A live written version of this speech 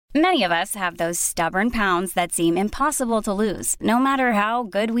Many of us have those stubborn pounds that seem impossible to lose, no matter how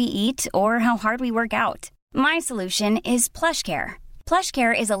good we eat or how hard we work out. My solution is PlushCare.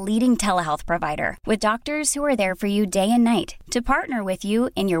 PlushCare is a leading telehealth provider with doctors who are there for you day and night to partner with you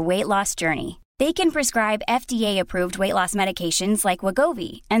in your weight loss journey. They can prescribe FDA-approved weight loss medications like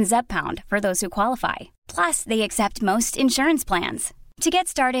Wegovy and Zepbound for those who qualify. Plus, they accept most insurance plans. To get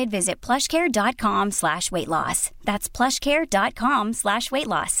started, visit plushcare.com/weightloss. That's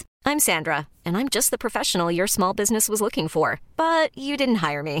plushcare.com/weightloss. I'm Sandra, and I'm just the professional your small business was looking for. But you didn't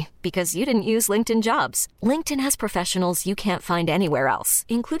hire me because you didn't use LinkedIn Jobs. LinkedIn has professionals you can't find anywhere else,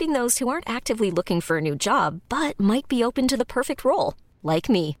 including those who aren't actively looking for a new job, but might be open to the perfect role, like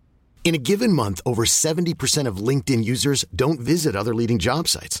me. In a given month, over 70% of LinkedIn users don't visit other leading job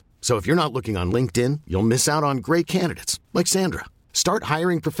sites. So if you're not looking on LinkedIn, you'll miss out on great candidates like Sandra. Start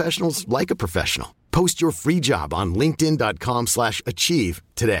hiring professionals like a professional. Post your free job on linkedin.com/achieve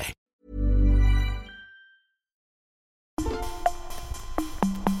today.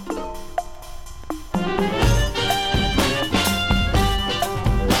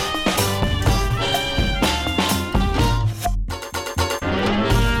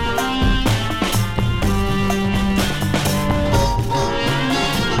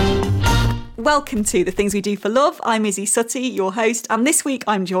 Welcome to The Things We Do for Love. I'm Izzy Sutty, your host, and this week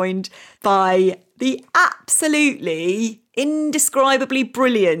I'm joined by the absolutely indescribably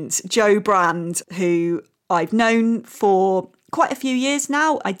brilliant Jo Brand, who I've known for quite a few years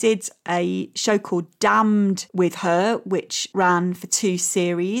now. I did a show called Damned with her, which ran for 2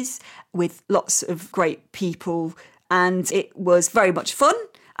 series with lots of great people, and it was very much fun.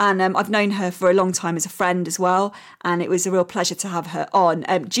 And I've known her for a long time as a friend as well. And it was a real pleasure to have her on.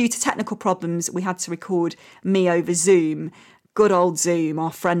 Due to technical problems, we had to record me over Zoom. Good old Zoom,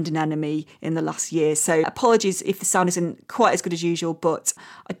 our friend and enemy in the last year. So apologies if the sound isn't quite as good as usual, but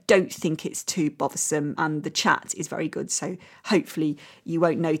I don't think it's too bothersome. And the chat is very good. So hopefully you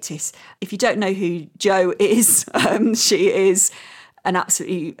won't notice. If you don't know who Jo is, she is an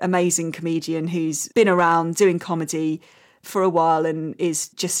absolutely amazing comedian who's been around doing comedy for a while and is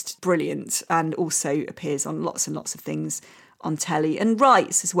just brilliant, and also appears on lots and lots of things on telly and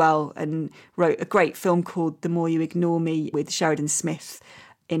writes as well, and wrote a great film called The More You Ignore Me with Sheridan Smith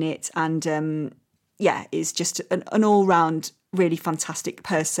in it, and is just an all-round really fantastic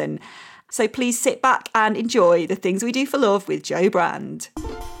person. So please sit back and enjoy The Things We Do for Love with Jo Brand.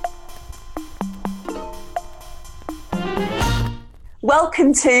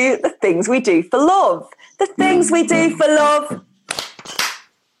 Welcome to The Things We Do for Love. The things we do for love.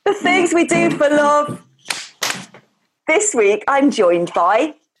 The things we do for love. This week I'm joined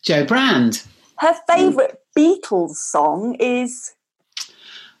by Jo Brand. Her favourite Beatles song is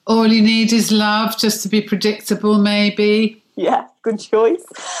All You Need Is Love, just to be predictable, maybe. Yeah, good choice.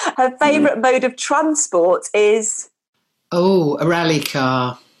 Her favourite mode of transport is a rally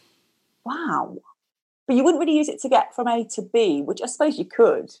car. Wow. But you wouldn't really use it to get from A to B, which I suppose you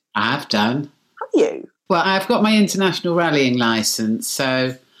could. I have done. Have you? Well, I've got my international rallying licence,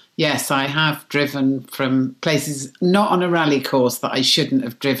 so yes, I have driven from places not on a rally course that I shouldn't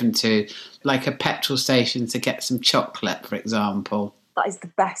have driven to, like a petrol station to get some chocolate, for example. That is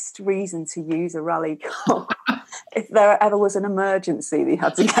the best reason to use a rally car. If there ever was an emergency that you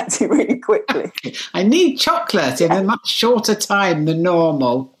had to get to really quickly. I need chocolate in a much shorter time than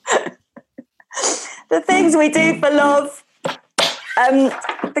normal. The things we do for love.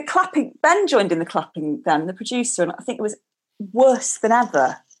 The clapping, Ben joined in the clapping then, the producer, and I think it was worse than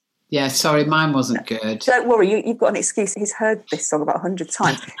ever. Yeah, sorry, mine wasn't good. Don't worry, you've got an excuse. He's heard this song about 100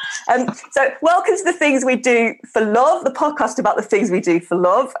 times. So welcome to The Things We Do for Love, the podcast about the things we do for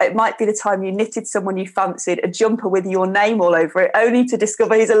love. It might be the time you knitted someone you fancied a jumper with your name all over it, only to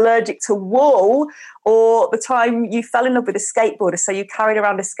discover he's allergic to wool, or the time you fell in love with a skateboarder, so you carried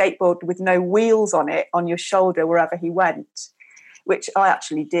around a skateboard with no wheels on it on your shoulder wherever he went, which I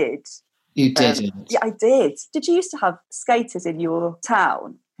actually did. You didn't? Yeah, I did. Did you used to have skaters in your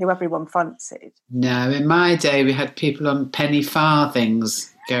town who everyone fancied? No, in my day we had people on penny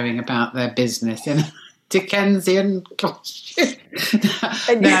farthings going about their business in a Dickensian costume.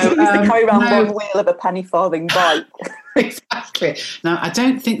 And you used to carry around one wheel of a penny farthing bike. Exactly. Now, I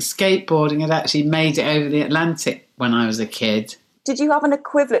don't think skateboarding had actually made it over the Atlantic when I was a kid. Did you have an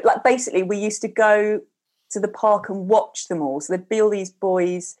equivalent? Like, basically, we used to go to the park and watch them all. So there'd be all these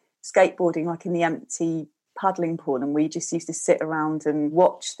boys skateboarding, like in the empty paddling pool, and we just used to sit around and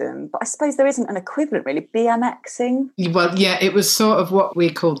watch them. But I suppose there isn't an equivalent, really. BMXing? Well, yeah, it was sort of what we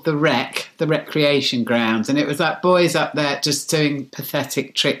called the recreation grounds. And it was like boys up there just doing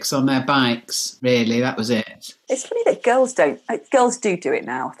pathetic tricks on their bikes, really. That was it. It's funny that girls don't. Girls do it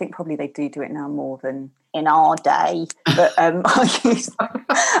now. I think probably they do it now more than in our day. But I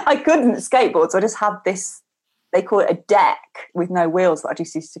couldn't skateboard, so I just had this, they call it a deck with no wheels that I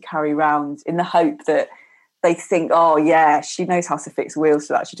just used to carry around in the hope that they think, oh yeah, she knows how to fix wheels,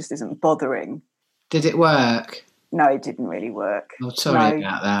 so that she just isn't bothering. Did it work? No, it didn't really work. Oh, sorry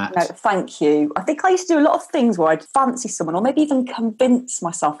about that. No, thank you. I think I used to do a lot of things where I'd fancy someone, or maybe even convince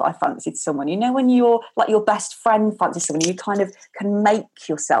myself that I fancied someone. You know, when you're like your best friend fancies someone, you kind of can make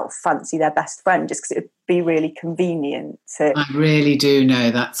yourself fancy their best friend just because it would be really convenient. I really do know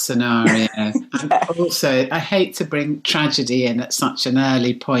that scenario. And also, I hate to bring tragedy in at such an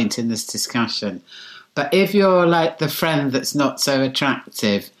early point in this discussion, but if you're like the friend that's not so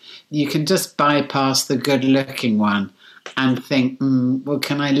attractive, you can just bypass the good-looking one and think, well,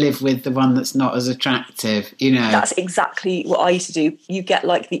 can I live with the one that's not as attractive? You know, that's exactly what I used to do. You get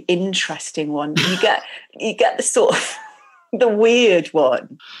like the interesting one. You get the sort of the weird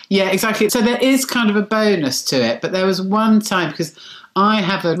one. Yeah, exactly. So there is kind of a bonus to it. But there was one time, because I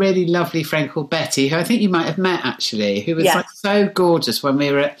have a really lovely friend called Betty, who I think you might have met actually, who was like so gorgeous when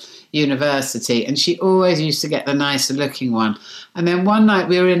we were at university, and she always used to get the nicer looking one. And then one night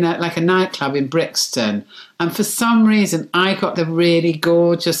we were in a nightclub in Brixton, and for some reason I got the really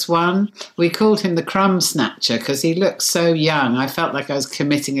gorgeous one. We called him the crumb snatcher because he looked so young. I felt like I was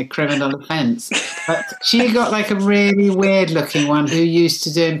committing a criminal offence. But she got like a really weird looking one who used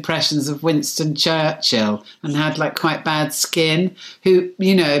to do impressions of Winston Churchill and had like quite bad skin, who,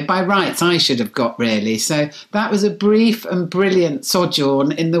 you know, by rights I should have got really. So that was a brief and brilliant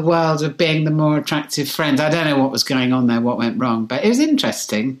sojourn in the world of being the more attractive friend. I don't know what was going on there, what went wrong, but it was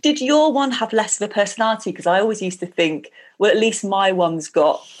interesting. Did your one have less of a personality? Because I always used to think, well, at least my one's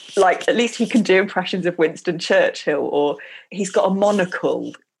got, like, at least he can do impressions of Winston Churchill, or he's got a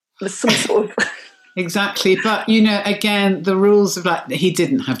monocle. There's some sort of... Exactly. But, you know, again, the rules of like, he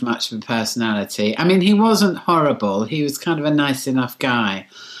didn't have much of a personality. I mean, he wasn't horrible. He was kind of a nice enough guy.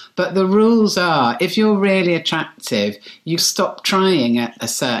 But the rules are, if you're really attractive, you stop trying at a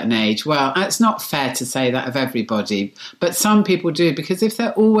certain age. Well, it's not fair to say that of everybody, but some people do, because if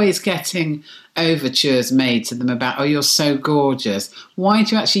they're always getting overtures made to them about, oh, you're so gorgeous, why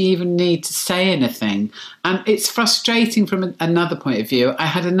do you actually even need to say anything? And it's frustrating from another point of view. I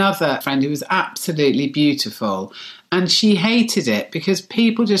had another friend who was absolutely beautiful, and she hated it because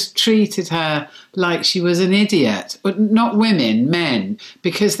people just treated her like she was an idiot. But not women, men,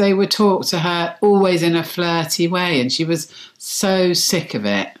 because they would talk to her always in a flirty way, and she was so sick of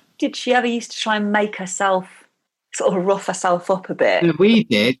it. Did she ever used to try and make herself, sort of rough herself up a bit? No, we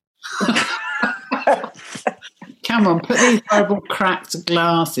did. Come on, put these horrible cracked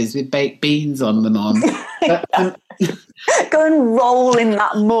glasses with baked beans on them on. But, go and roll in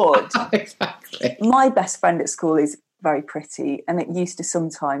that mud. Exactly. My best friend at school is very pretty, and it used to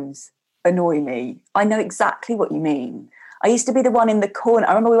sometimes annoy me. I know exactly what you mean. I used to be the one in the corner.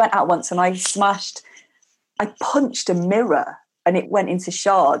 I remember we went out once and I punched a mirror and it went into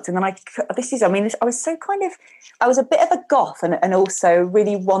shards. And then I was a bit of a goth and also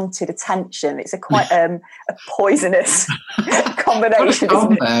really wanted attention. It's a quite a poisonous combination.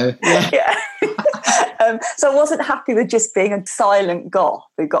 What a combo. Yeah. So I wasn't happy with just being a silent goth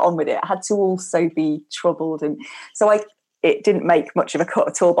who got on with it. I had to also be troubled. And so it didn't make much of a cut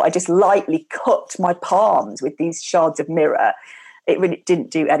at all, but I just lightly cut my palms with these shards of mirror. It really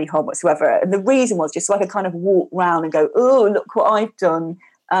didn't do any harm whatsoever. And the reason was just so I could kind of walk around and go, oh, look what I've done.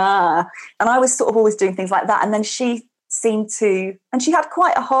 And I was sort of always doing things like that. And then she seemed to, and she had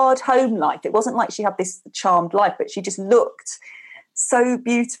quite a hard home life. It wasn't like she had this charmed life, but she just looked so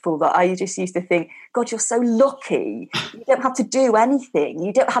beautiful that I just used to think, God, you're so lucky. You don't have to do anything.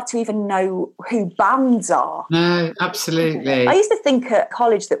 You don't have to even know who bands are. No, absolutely. I used to think at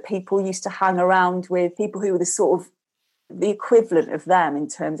college that people used to hang around with people who were the sort of the equivalent of them in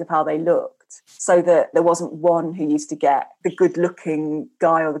terms of how they looked, so that there wasn't one who used to get the good-looking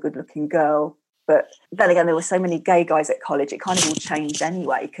guy or the good-looking girl. But then again, there were so many gay guys at college, it kind of all changed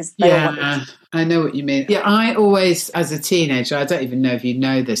anyway. Because I know what you mean. Yeah, I always, as a teenager, I don't even know if you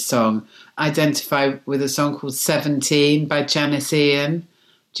know this song, identify with a song called 17 by Janice Ian.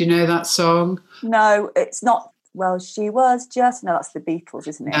 Do you know that song? No, it's not Well, she was just... No, that's the Beatles,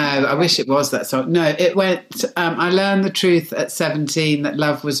 isn't it? No, I wish it was that song. No, it went... I learned the truth at 17 that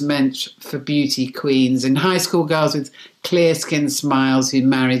love was meant for beauty queens and high school girls with clear-skinned smiles who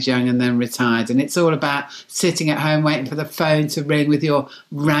married young and then retired. And it's all about sitting at home waiting for the phone to ring with your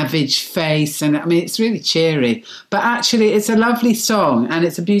ravaged face. And, I mean, it's really cheery. But actually, it's a lovely song and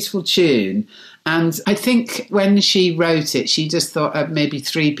it's a beautiful tune. And I think when she wrote it, she just thought maybe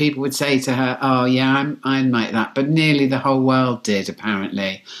 3 people would say to her, oh, yeah, I'm like that. But nearly the whole world did,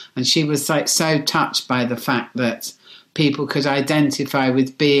 apparently. And she was like so touched by the fact that people could identify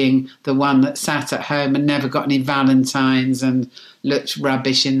with being the one that sat at home and never got any Valentines and looked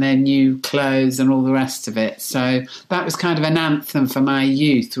rubbish in their new clothes and all the rest of it. So that was kind of an anthem for my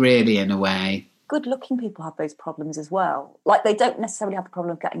youth, really, in a way. Good-looking people have those problems as well. Like, they don't necessarily have the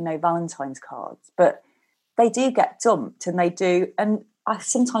problem of getting no Valentine's cards, but they do get dumped, and they do. And I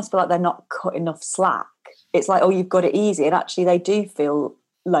sometimes feel like they're not cut enough slack. It's like, oh, you've got it easy, and actually they do feel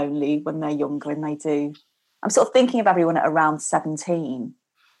lonely when they're younger, and they do. I'm sort of thinking of everyone at around 17.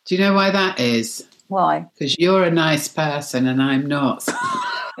 Do you know why that is? Why? Because you're a nice person and I'm not.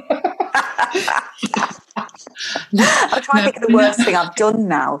 I'm trying to think of the worst thing I've done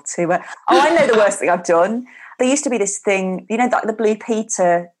now. I know the worst thing I've done. There used to be this thing, you know, like the Blue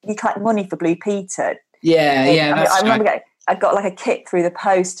Peter, you collect money for Blue Peter. Yeah, I remember I got like a kit through the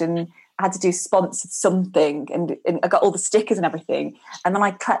post and I had to do sponsored something and I got all the stickers and everything. And then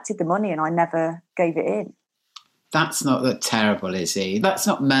I collected the money and I never gave it in. That's not that terrible, is he? That's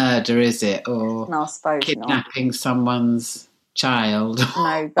not murder, is it? Or no, I suppose kidnapping not. Someone's child.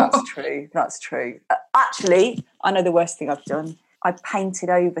 No, that's true. That's true. Actually, I know the worst thing I've done. I painted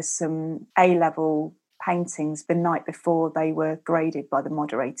over some A-level paintings the night before they were graded by the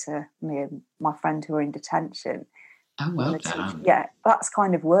moderator, me and my friend who were in detention. Oh, well done. Yeah, that's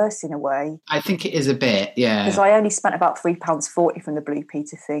kind of worse in a way. I think it is a bit, yeah. Because I only spent about £3.40 from the Blue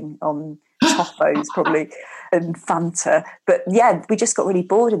Peter thing on Toffos probably and Fanta. But yeah, we just got really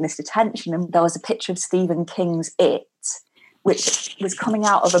bored in this detention and there was a picture of Stephen King's It, which was coming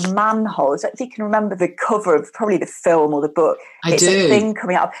out of a manhole. I don't know if you can remember the cover of probably the film or the book. It's a thing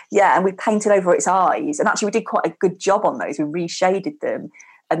coming out. Yeah, and we painted over its eyes. And actually we did quite a good job on those. We reshaded them.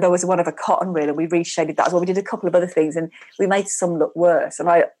 And there was one of a cotton reel and we reshaded that as well. We did a couple of other things and we made some look worse. And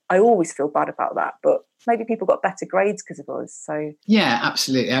I always feel bad about that. But maybe people got better grades because of us. So yeah,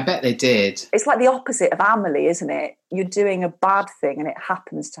 absolutely. I bet they did. It's like the opposite of Amelie, isn't it? You're doing a bad thing and it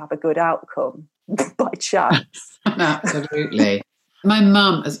happens to have a good outcome by chance. Absolutely. My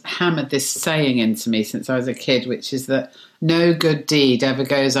mum has hammered this saying into me since I was a kid, which is that no good deed ever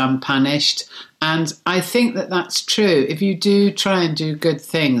goes unpunished. And I think that that's true. If you do try and do good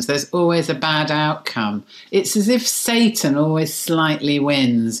things, there's always a bad outcome. It's as if Satan always slightly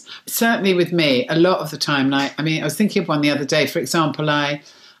wins. Certainly with me, a lot of the time. I was thinking of one the other day. For example, I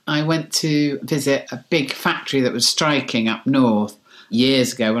went to visit a big factory that was striking up north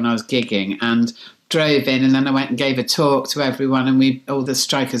years ago when I was gigging and drove in, and then I went and gave a talk to everyone, and all the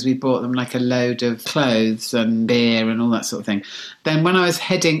strikers, we bought them like a load of clothes and beer and all that sort of thing. Then when I was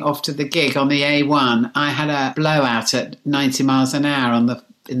heading off to the gig on the A1, I had a blowout at 90 miles an hour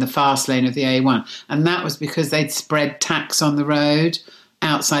in the fast lane of the A1, and that was because they'd spread tacks on the road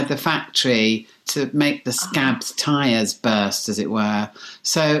outside the factory to make the scab's tyres burst, as it were.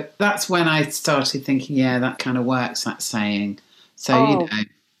 So that's when I started thinking, yeah, that kind of works, that saying. So, you know,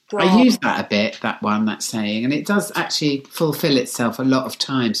 God. I use that a bit, that saying, and it does actually fulfil itself a lot of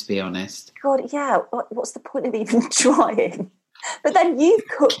times, to be honest. God, yeah, what's the point of even trying? But then you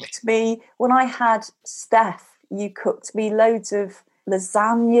cooked me, when I had Steph, you cooked me loads of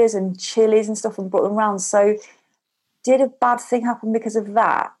lasagnas and chilies and stuff and brought them around. So did a bad thing happen because of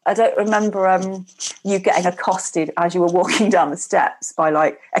that? I don't remember you getting accosted as you were walking down the steps by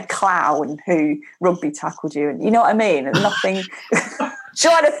like a clown who rugby tackled you. And you know what I mean? And nothing...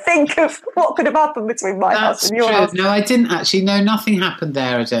 Trying to think of what could have happened between my house and your house. No, I didn't actually. No, nothing happened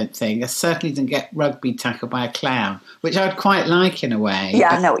there, I don't think. I certainly didn't get rugby tackled by a clown, which I'd quite like in a way.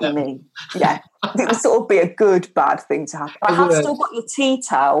 Yeah, I know what you mean. Yeah. It would sort of be a good, bad thing to happen. I have still got your tea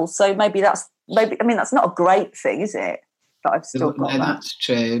towel, so maybe that's not a great thing, is it? But I've still got that. That's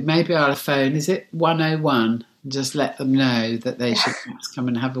true. Maybe I'll phone, is it 101? And just let them know that they should come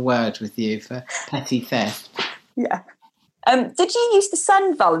and have a word with you for petty theft. Yeah. Did you used to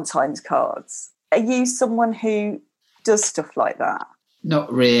send Valentine's cards? Are you someone who does stuff like that?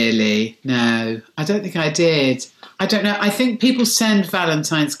 Not really, no. I don't think I did. I don't know. I think people send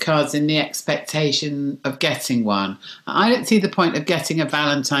Valentine's cards in the expectation of getting one. I don't see the point of getting a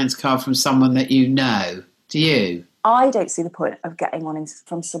Valentine's card from someone that you know. Do you? I don't see the point of getting one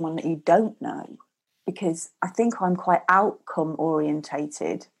from someone that you don't know. because I think I'm quite outcome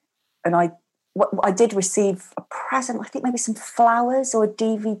orientated, and I did receive a present, I think maybe some flowers or a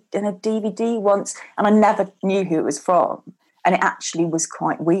DVD once, and I never knew who it was from, and it actually was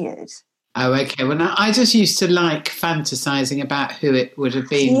quite weird. Oh, okay. Well, now, I just used to like fantasising about who it would have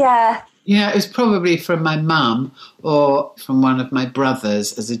been. Yeah. Yeah, it was probably from my mum or from one of my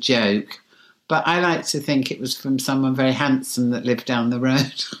brothers as a joke. But I like to think it was from someone very handsome that lived down the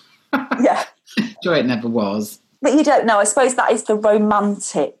road. Yeah. Sure, it never was. But you don't know. I suppose that is the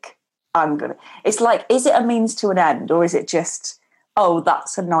romantic angle. It's like, is it a means to an end, or is it just, oh,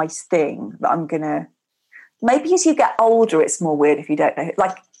 that's a nice thing that I'm going to... Maybe as you get older, it's more weird if you don't know.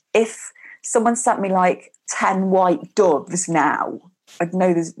 Like, if someone sent me like 10 white doves now, I'd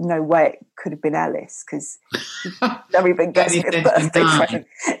know there's no way it could have been Ellis, because never even gets me a birthday present.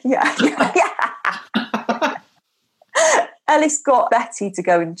 Yeah. Ellis got Betty to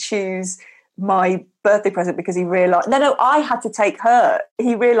go and choose my birthday present because he realised... No, I had to take her.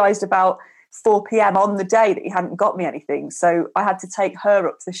 He realised about 4 p.m. on the day that he hadn't got me anything. So I had to take her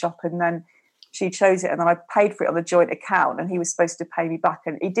up to the shop, and then she chose it, and then I paid for it on the joint account, and he was supposed to pay me back,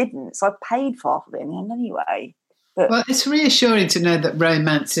 and he didn't. So I paid for half of it in the end anyway. But, well, it's reassuring to know that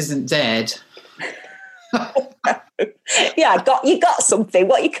romance isn't dead. Yeah, you got something.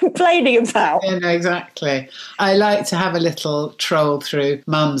 What are you complaining about? Yeah, no, exactly. I like to have a little troll through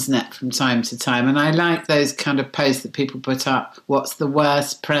Mumsnet from time to time, and I like those kind of posts that people put up. What's the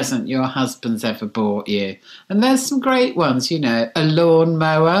worst present your husband's ever bought you? And there's some great ones, you know, a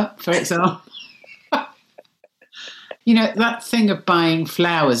lawnmower, for example. You know, that thing of buying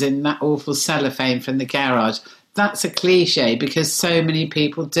flowers in that awful cellophane from the garage, that's a cliche because so many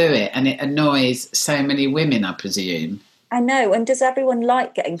people do it and it annoys so many women, I presume. I know. And does everyone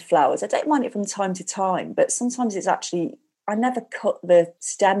like getting flowers? I don't mind it from time to time, but sometimes it's actually... I never cut the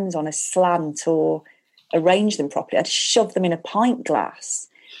stems on a slant or arrange them properly. I just shove them in a pint glass.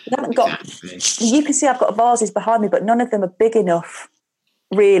 I haven't got... Exactly. You can see I've got vases behind me, but none of them are big enough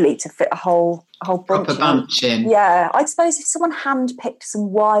really to fit a whole bunch. Proper bunch in. Yeah. I suppose if someone hand-picked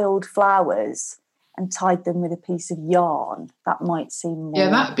some wild flowers and tied them with a piece of yarn, that might seem more... Yeah,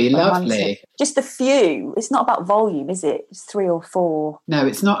 that'd be romantic. Lovely. Just a few. It's not about volume, is it? It's 3 or 4. No,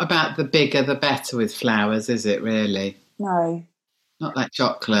 it's not about the bigger the better with flowers, is it, really? No. Not like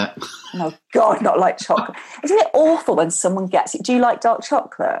chocolate. No, God, not like chocolate. Isn't it awful when someone gets it? Do you like dark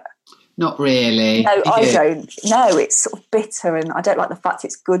chocolate? Not really. No, I don't. No, it's sort of bitter, and I don't like the fact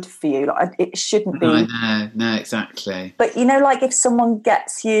it's good for you. Like, it shouldn't be. I know, no, exactly. But, you know, like if someone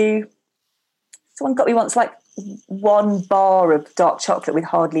gets you... Someone got me once like 1 bar of dark chocolate with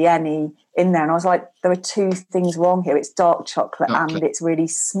hardly any in there, and I was like, there are 2 things wrong here. It's dark chocolate. And it's really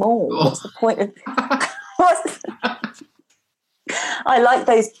small. Oh. What's the point of... I like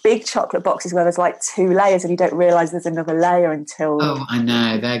those big chocolate boxes where there's like 2 layers and you don't realise there's another layer until... Oh, I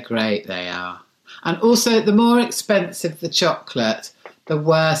know. They're great, they are. And also, the more expensive the chocolate, the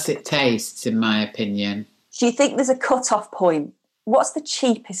worse it tastes, in my opinion. Do you think there's a cut-off point? What's the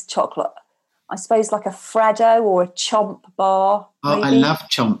cheapest chocolate? I suppose like a Freddo or a Chomp bar. Oh, maybe? I love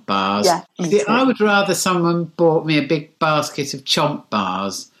Chomp bars. Yeah, see, I would rather someone bought me a big basket of Chomp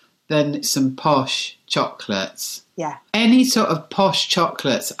bars than some posh chocolates. Yeah. Any sort of posh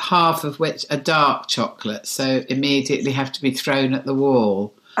chocolates, half of which are dark chocolate, so immediately have to be thrown at the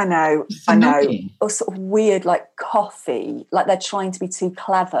wall. I know. Or sort of weird, like coffee, like they're trying to be too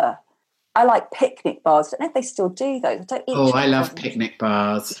clever. I like picnic bars. I don't know if they still do those. I don't eat chocolate. I love picnic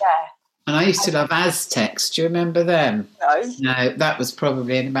bars. Yeah. And I used to love Aztecs. Do you remember them? No. No, that was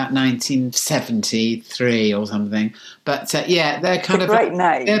probably in about 1973 or something. But yeah, they're kind of great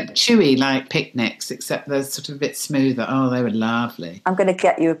name. They're chewy like picnics, except they're sort of a bit smoother. Oh, they were lovely. I'm going to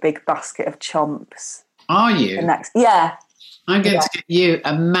get you a big basket of Chomps. Are you? Yeah. I'm going to get you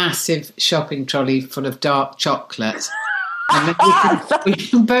a massive shopping trolley full of dark chocolate. And then we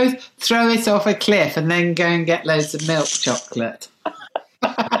can both throw it off a cliff and then go and get loads of milk chocolate.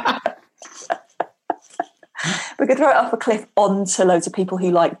 We could throw it off a cliff onto loads of people who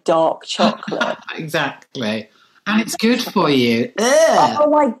like dark chocolate. Exactly. And it's good for you. Oh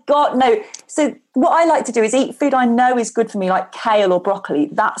my God, no. So what I like to do is eat food I know is good for me, like kale or broccoli.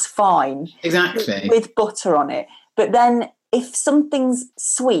 That's fine. Exactly. With butter on it. But then if something's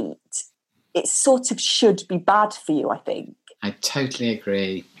sweet, it sort of should be bad for you, I think. I totally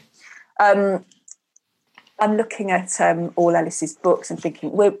agree. I'm looking at all Ellis's books and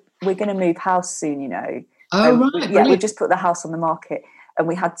thinking, we're going to move house soon, you know. Oh, right. Yeah, we just put the house on the market and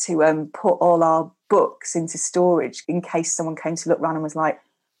we had to put all our books into storage in case someone came to look round and was like,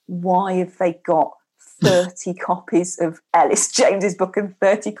 why have they got 30 copies of Ellis James's book and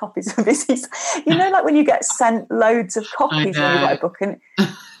 30 copies of Izzy's. You know, like when you get sent loads of copies when you write a book, and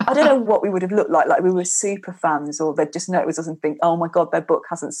I don't know what we would have looked like we were super fans, or they'd just notice us and think, oh my God, their book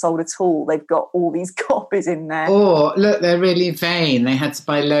hasn't sold at all. They've got all these copies in there. Or, look, they're really vain. They had to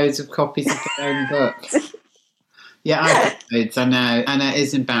buy loads of copies of their own book. Yeah, I got loads, I know. And it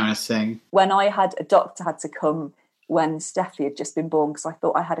is embarrassing. When I had a doctor had to come when Steffi had just been born, because I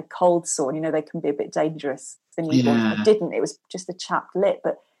thought I had a cold sore, and, you know, they can be a bit dangerous. The newborn. I didn't. It was just a chapped lip.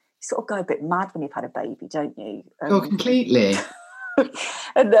 But you sort of go a bit mad when you've had a baby, don't you? Completely.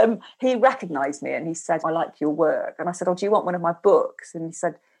 And he recognised me and he said, I like your work. And I said, oh, do you want one of my books? And he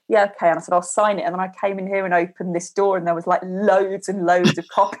said, yeah, okay. And I said, I'll sign it. And then I came in here and opened this door, and there was like loads and loads of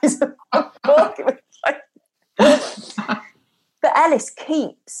copies of my book. It was like... But Ellis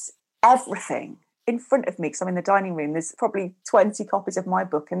keeps everything in front of me, because I'm in the dining room. There's probably 20 copies of my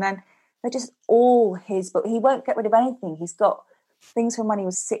book, and then they're just all his book. He won't get rid of anything. He's got things from when he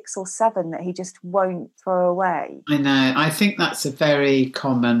was 6 or 7 that he just won't throw away. I know. I think that's a very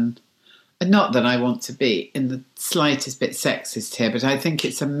common, not that I want to be in the slightest bit sexist here, but I think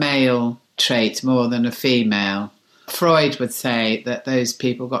it's a male trait more than a female. Freud would say that those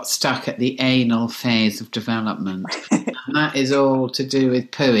people got stuck at the anal phase of development. And that is all to do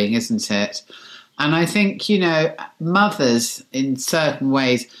with pooing, isn't it? And I think, you know, mothers in certain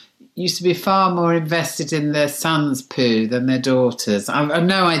ways used to be far more invested in their son's poo than their daughters. I've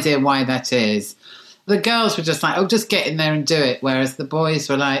no idea why that is. The girls were just like, oh, just get in there and do it. Whereas the boys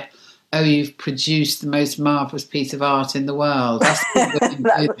were like, oh, you've produced the most marvellous piece of art in the world. I still wouldn't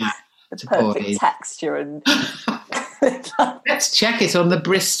do that to perfect boys. Texture and... Let's check it on the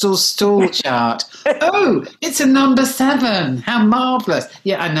Bristol stool chart. Oh, it's a number 7. How marvellous.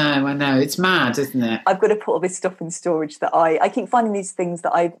 Yeah, I know. It's mad, isn't it? I've got to put all this stuff in storage that I keep finding these things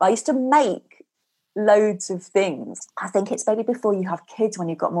that I used to make loads of things. I think it's maybe before you have kids, when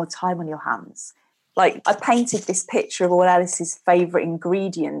you've got more time on your hands. Like, I painted this picture of all Ellis's favourite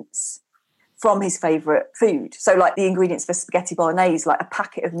ingredients from his favourite food. So, like, the ingredients for spaghetti bolognese, like a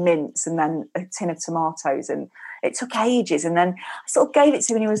packet of mince and then a tin of tomatoes, and it took ages. And then I sort of gave it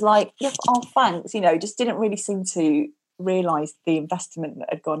to him and he was like, yeah, oh, thanks. You know, just didn't really seem to realise the investment that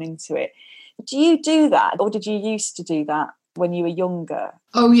had gone into it. Do you do that? Or did you used to do that when you were younger?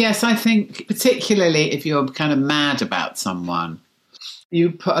 Oh, yes. I think particularly if you're kind of mad about someone,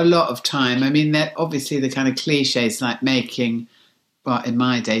 you put a lot of time. I mean, obviously the kind of cliches like making, well, in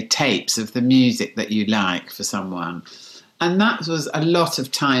my day, tapes of the music that you like for someone. And that was a lot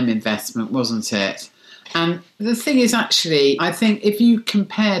of time investment, wasn't it? And the thing is, actually, I think if you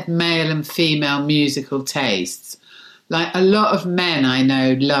compared male and female musical tastes, like a lot of men I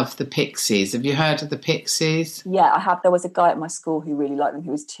know love the Pixies. Have you heard of the Pixies? Yeah, I have. There was a guy at my school who really liked them,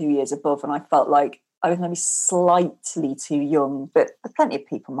 who was 2 years above, and I felt like I was maybe slightly too young, but there are plenty of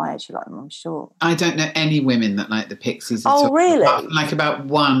people my age who like them, I'm sure. I don't know any women that like the Pixies at all. Oh, really? Like about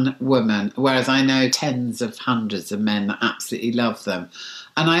one woman, whereas I know tens of hundreds of men that absolutely love them.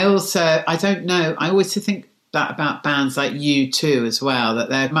 And I don't know, I always think that about bands like U2 as well, that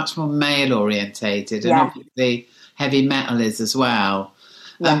they're much more male orientated, and obviously heavy metal is as well.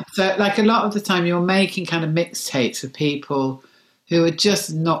 Yeah. So like a lot of the time you're making kind of mixtapes of people who are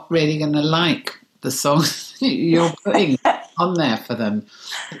just not really going to like the songs you're putting on there for them.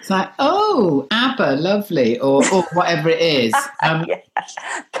 It's like, oh, ABBA, lovely, or whatever it is.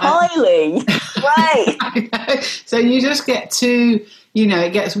 Kylie, right. So you just get two, you know,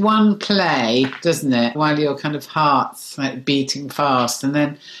 it gets one play, doesn't it, while your kind of heart's like beating fast. And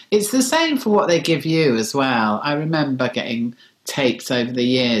then it's the same for what they give you as well. I remember getting tapes over the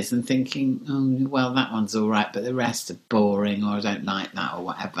years and thinking, oh, well, that one's all right, but the rest are boring, or I don't like that, or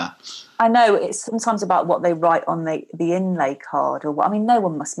whatever. I know it's sometimes about what they write on the inlay card, or what. I mean, no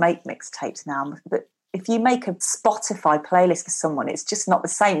one must make mixtapes now, but if you make a Spotify playlist for someone, it's just not the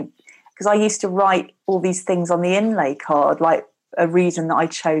same. Because I used to write all these things on the inlay card, like a reason that I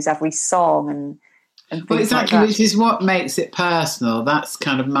chose every song and things well, exactly, like that. Which is what makes it personal. That's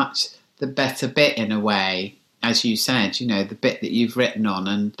kind of much the better bit in a way. As you said, you know, the bit that you've written on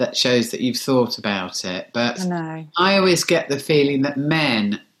and that shows that you've thought about it. But I always get the feeling that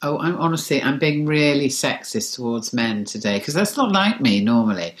men, I'm being really sexist towards men today, because that's not like me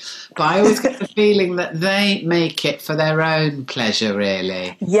normally. But I always get the feeling that they make it for their own pleasure,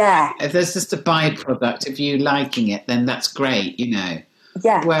 really. Yeah. If there's just a byproduct of you liking it, then that's great, you know.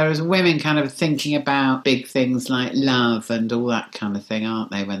 Yeah. Whereas women kind of thinking about big things like love and all that kind of thing,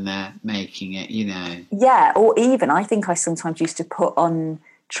 aren't they, when they're making it, you know? Yeah, or even I think I sometimes used to put on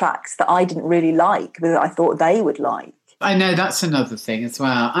tracks that I didn't really like, but that I thought they would like. I know that's another thing as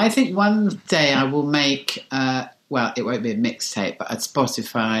well. I think one day I will make, it won't be a mixtape, but a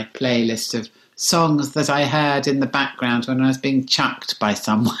Spotify playlist of songs that I heard in the background when I was being chucked by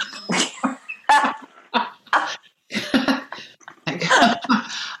someone.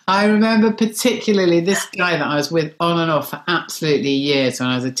 I remember particularly this guy that I was with on and off for absolutely years when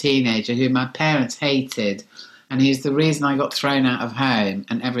I was a teenager, who my parents hated, and he's the reason I got thrown out of home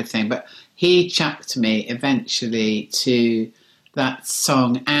and everything. But he chucked me eventually to that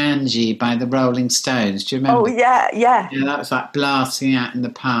song Angie by the Rolling Stones. Do you remember? Oh, yeah. Yeah, that was like blasting out in the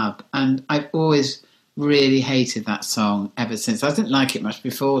pub. And I've always really hated that song ever since. I didn't like it much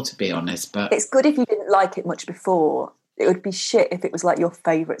before, to be honest. But it's good if you didn't like it much before. It would be shit if it was like your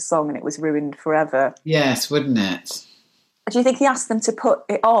favourite song and it was ruined forever. Yes, wouldn't it? Do you think he asked them to put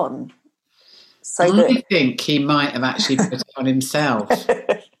it on? I think he might have actually put it on himself.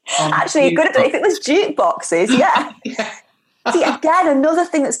 Actually, he could have done it if it was jukeboxes, yeah. Yeah. See, again, another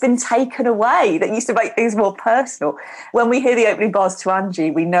thing that's been taken away that used to make things more personal. When we hear the opening bars to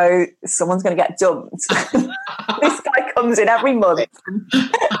Angie, we know someone's going to get dumped. This guy comes in every month and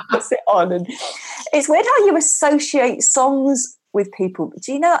puts it on. And it's weird how you associate songs with people.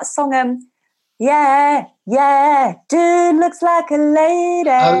 Do you know that song, Yeah, dude looks like a lady?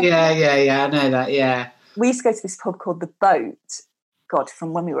 Oh, yeah, I know that, yeah. We used to go to this pub called The Boat. God,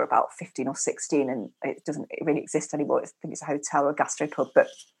 from when we were about 15 or 16, and it doesn't really exist anymore. I think it's a hotel or a gastropub, but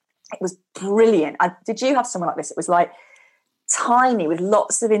it was brilliant. Did you have somewhere like this? It was like tiny with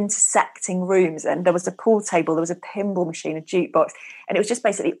lots of intersecting rooms, and there was a pool table, there was a pinball machine, a jukebox, and it was just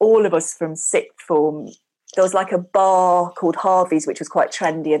basically all of us from sixth form. There was like a bar called Harvey's, which was quite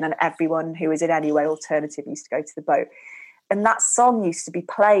trendy, and then everyone who was in any way alternative used to go to The Boat. And that song used to be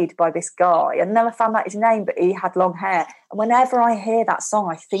played by this guy. I never found out his name, but he had long hair. And whenever I hear that song,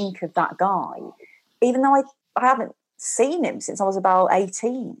 I think of that guy, even though I haven't seen him since I was about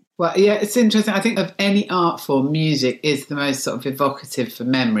 18. Well, yeah, it's interesting. I think of any art form, music is the most sort of evocative for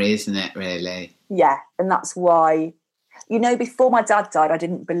memory, isn't it, really? Yeah, and that's why, before my dad died, I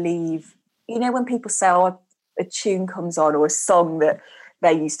didn't believe, when people say, a tune comes on or a song that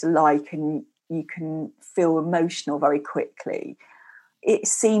they used to like and you can feel emotional very quickly. It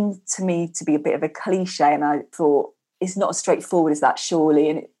seemed to me to be a bit of a cliche, and I thought, it's not as straightforward as that, surely,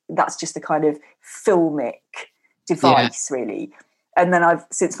 and that's just a kind of filmic device, really. And then I've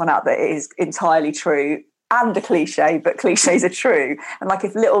since found out that it is entirely true and a cliche, but cliches are true. And like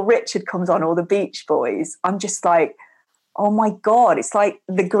if Little Richard comes on or the Beach Boys, I'm just like, oh my God, it's like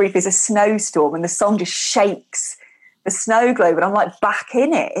the grief is a snowstorm and the song just shakes the snow globe, and I'm like back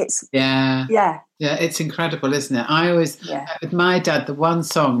in it. It's yeah, it's incredible, isn't it? I always with my dad, the one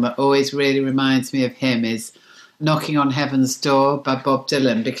song that always really reminds me of him is "Knocking on Heaven's Door" by Bob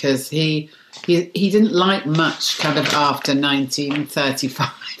Dylan, because he didn't like much kind of after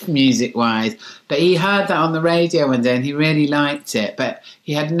 1935 music wise, but he heard that on the radio one day and he really liked it, but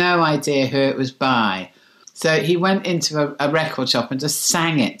he had no idea who it was by. So he went into a record shop and just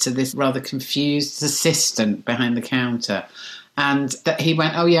sang it to this rather confused assistant behind the counter. And he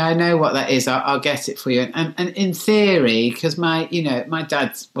went, oh, yeah, I know what that is. I'll get it for you. And in theory, because my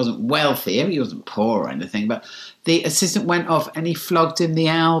dad wasn't wealthy, he wasn't poor or anything, but the assistant went off and he flogged him the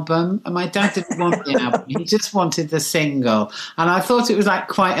album. And my dad didn't want the album. He just wanted the single. And I thought it was like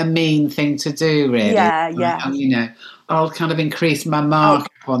quite a mean thing to do, really. Yeah. I'll kind of increase my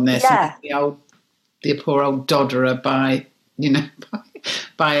markup on this. Yeah. The poor old dodderer by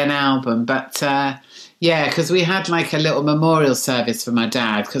an album. But, because we had like a little memorial service for my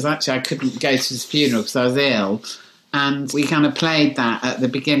dad, because actually I couldn't go to his funeral because I was ill. And we kind of played that at the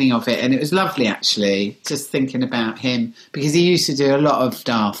beginning of it. And it was lovely, actually, just thinking about him, because he used to do a lot of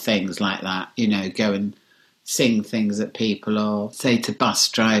daft things like that, go and sing things at people or say to bus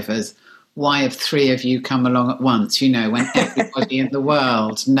drivers, why have three of you come along at once, when everybody in the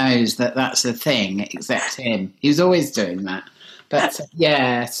world knows that that's a thing except him. He was always doing that. But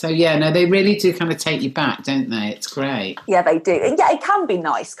no, they really do kind of take you back, don't they? It's great. Yeah, they do. And yeah, it can be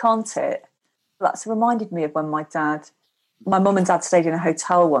nice, can't it? That's reminded me of when my mum and dad stayed in a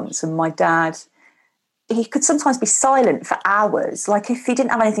hotel once, and my dad, he could sometimes be silent for hours. Like if he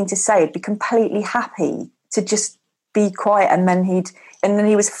didn't have anything to say, he'd be completely happy to just be quiet, and then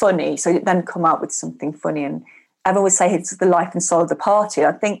he was funny, so he'd then come out with something funny, and everyone would say he's the life and soul of the party.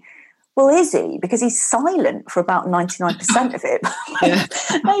 I think, well, is he? Because he's silent for about 99% of it.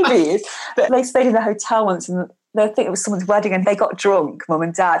 Maybe he is. But they stayed in the hotel once, and I think it was someone's wedding, and they got drunk, mum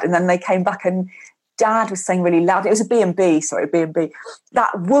and dad, and then they came back, and dad was saying really loud, it was a B&B,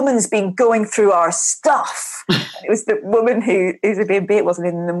 that woman's been going through our stuff. It was the woman who's a B&B, it wasn't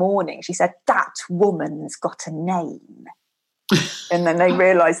in the morning. She said, that woman's got a name. And then they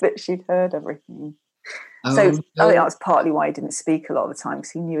realised that she'd heard everything. So I think that was partly why he didn't speak a lot of the time,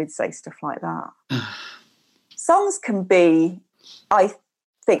 because he knew he'd say stuff like that. Songs can be, I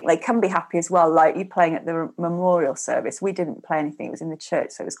think they can be happy as well, like you playing at the memorial service. We didn't play anything, it was in the church,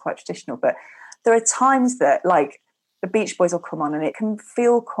 so it was quite traditional. But there are times that, like, the Beach Boys will come on and it can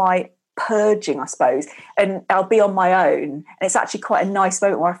feel quite purging, I suppose. And I'll be on my own, and it's actually quite a nice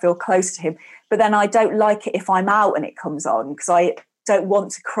moment where I feel close to him. But then I don't like it if I'm out and it comes on, because I don't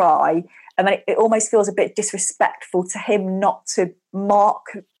want to cry. And then it almost feels a bit disrespectful to him not to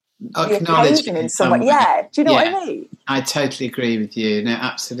mark the occasion in some way. Yeah, do you know what I mean? I totally agree with you. No,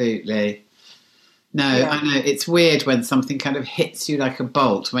 absolutely. No, I know. It's weird when something kind of hits you like a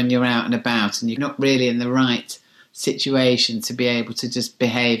bolt when you're out and about and you're not really in the right situation to be able to just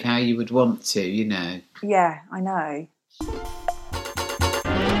behave how you would want to, you know. Yeah, I know.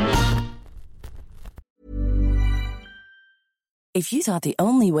 If you thought the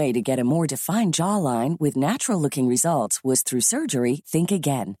only way to get a more defined jawline with natural-looking results was through surgery, think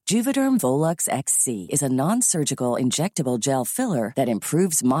again. Juvederm Volux XC is a non-surgical injectable gel filler that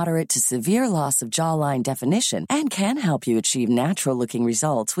improves moderate to severe loss of jawline definition and can help you achieve natural-looking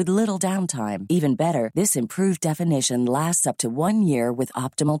results with little downtime. Even better, this improved definition lasts up to 1 year with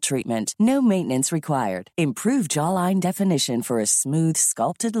optimal treatment. No maintenance required. Improve jawline definition for a smooth,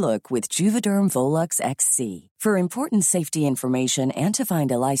 sculpted look with Juvederm Volux XC. For important safety information and to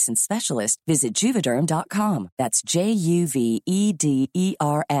find a licensed specialist, visit Juvederm.com. That's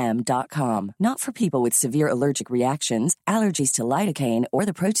Juvederm.com. Not for people with severe allergic reactions, allergies to lidocaine, or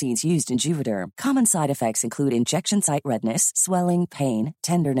the proteins used in Juvederm. Common side effects include injection site redness, swelling, pain,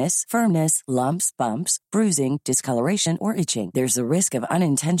 tenderness, firmness, lumps, bumps, bruising, discoloration, or itching. There's a risk of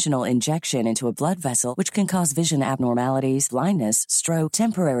unintentional injection into a blood vessel, which can cause vision abnormalities, blindness, stroke,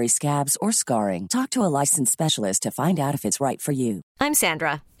 temporary scabs, or scarring. Talk to a licensed specialist to find out if it's right for you. I'm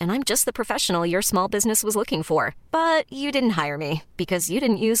Sandra, and I'm just the professional your small business was looking for. But you didn't hire me because you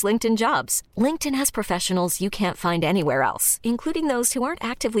didn't use LinkedIn Jobs. LinkedIn has professionals you can't find anywhere else, including those who aren't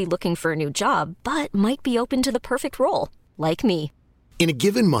actively looking for a new job, but might be open to the perfect role, like me. In a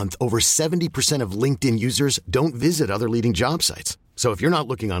given month, over 70% of LinkedIn users don't visit other leading job sites. So if you're not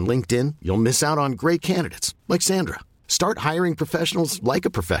looking on LinkedIn, you'll miss out on great candidates like Sandra. Start hiring professionals like a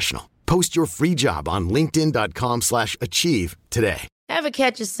professional. Post your free job on linkedin.com/achieve today. Ever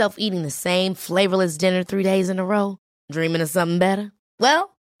catch yourself eating the same flavorless dinner 3 days in a row? Dreaming of something better?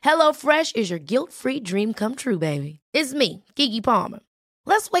 Well, HelloFresh is your guilt-free dream come true, baby. It's me, Keke Palmer.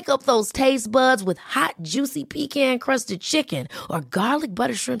 Let's wake up those taste buds with hot, juicy pecan-crusted chicken or garlic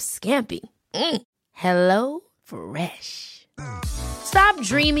butter shrimp scampi. HelloFresh. Stop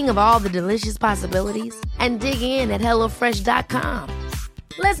dreaming of all the delicious possibilities and dig in at HelloFresh.com.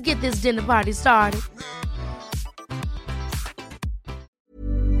 Let's get this dinner party started.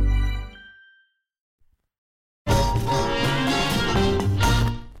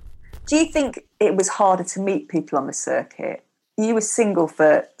 Do you think it was harder to meet people on the circuit? You were single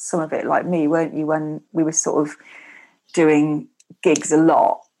for some of it, like me, weren't you, when we were sort of doing gigs a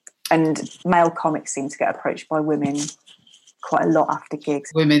lot, and male comics seemed to get approached by women quite a lot after gigs.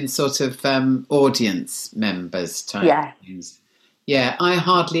 Women sort of audience members type things. Yeah, I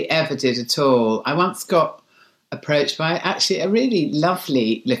hardly ever did at all. I once got approached by actually a really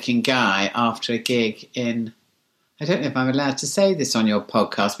lovely looking guy after a gig in, I don't know if I'm allowed to say this on your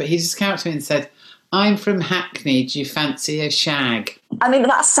podcast, but he just came up to me and said, "I'm from Hackney, do you fancy a shag?" I mean,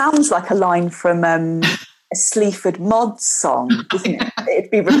 that sounds like a line from a Sleaford Mods song, isn't it?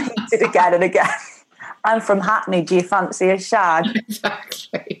 It'd be repeated again and again. "I'm from Hackney, do you fancy a shag?"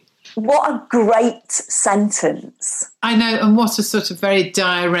 Exactly. What a great sentence. I know, and what a sort of very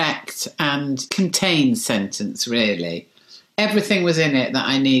direct and contained sentence, really. Everything was in it that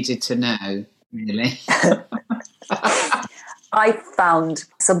I needed to know, really. I found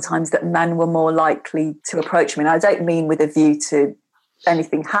sometimes that men were more likely to approach me, and I don't mean with a view to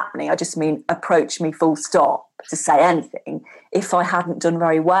anything happening, I just mean approach me full stop to say anything if I hadn't done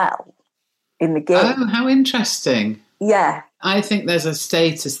very well in the gig. Oh, how interesting. Yeah. I think there's a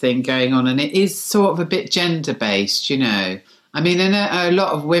status thing going on, and it is sort of a bit gender-based, you know. I mean, I know a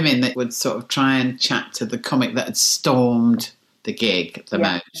lot of women that would sort of try and chat to the comic that had stormed the gig the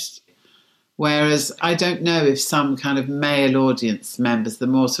most. Whereas I don't know if some kind of male audience members, the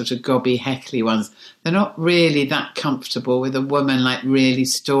more sort of gobby, heckly ones, they're not really that comfortable with a woman like really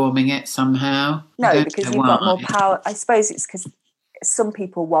storming it somehow. No, because you've got more power. I suppose it's because some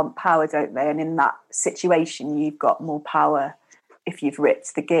people want power, don't they? And in that situation, you've got more power if you've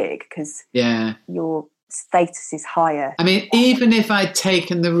ripped the gig because your status is higher. I mean, even if I'd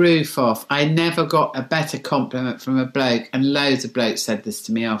taken the roof off, I never got a better compliment from a bloke, and loads of blokes said this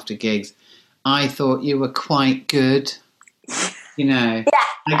to me after gigs. I thought you were quite good. You know,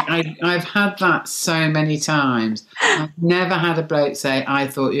 I've had that so many times. I've never had a bloke say, I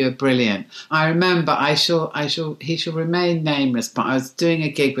thought you were brilliant. I remember, he shall remain nameless, but I was doing a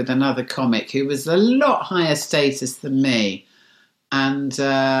gig with another comic who was a lot higher status than me. And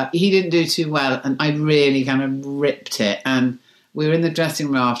he didn't do too well, and I really kind of ripped it. And we were in the dressing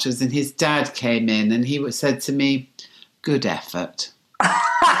room afterwards, and his dad came in, and he said to me, good effort.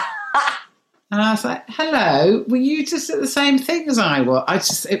 And I was like, hello, were you just at the same thing as I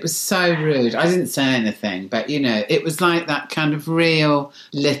was? It was so rude. I didn't say anything, but, you know, it was like that kind of real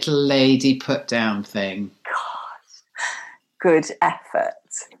little lady put down thing. God, good effort.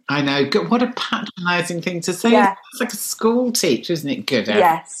 I know. What a patronising thing to say. Yeah. It's like a school teacher, isn't it? Good effort.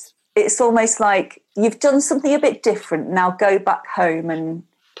 Yes. It's almost like you've done something a bit different. Now go back home and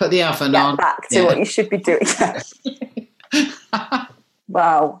put the oven on. Get back to what you should be doing.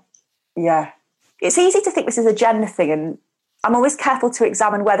 Wow. Yeah. It's easy to think this is a gender thing, and I'm always careful to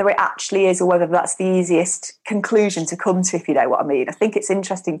examine whether it actually is or whether that's the easiest conclusion to come to, if you know what I mean. I think it's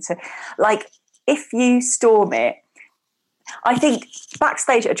interesting to, like, if you storm it, I think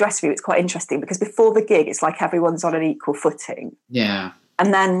backstage at a dressing room, it's quite interesting because before the gig, it's like everyone's on an equal footing. Yeah.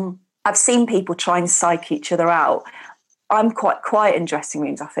 And then I've seen people try and psych each other out. I'm quite quiet in dressing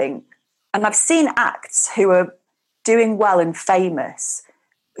rooms, I think. And I've seen acts who are doing well and famous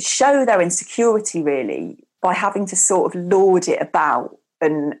show their insecurity really by having to sort of lord it about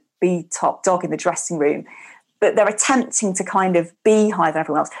and be top dog in the dressing room. But they're attempting to kind of be higher than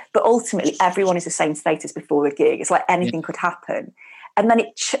everyone else. But ultimately, everyone is the same status before the gig. It's like anything could happen. And then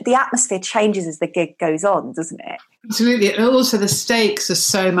the atmosphere changes as the gig goes on, doesn't it? Absolutely. And also the stakes are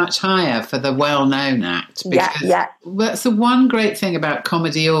so much higher for the well-known act. Because that's the one great thing about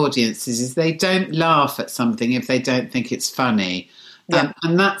comedy audiences is they don't laugh at something if they don't think it's funny. Yeah.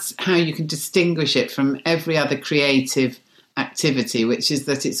 And that's how you can distinguish it from every other creative activity, which is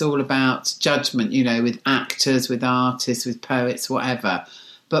that it's all about judgment, you know, with actors, with artists, with poets, whatever.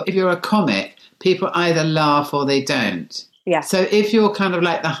 But if you're a comic, people either laugh or they don't. Yeah. So if you're kind of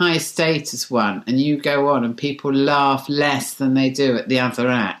like the high status one and you go on and people laugh less than they do at the other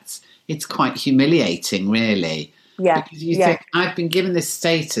acts, it's quite humiliating, really. Yeah. Because you think, I've been given this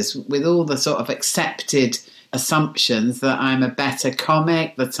status with all the sort of accepted assumptions that I'm a better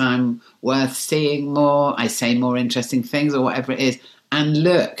comic, that I'm worth seeing more, I say more interesting things or whatever it is. And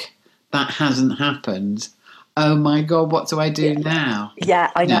look, that hasn't happened. Oh my God, what do I do now?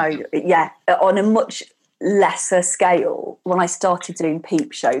 Yeah, I know. Yeah, on a much lesser scale, when I started doing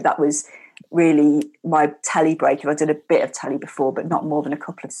Peep Show, that was really my telly break. I've done a bit of telly before, but not more than a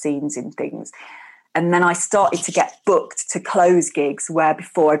couple of scenes in things. And then I started to get booked to close gigs where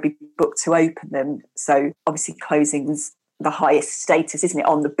before I'd be booked to open them. So obviously closing's the highest status, isn't it,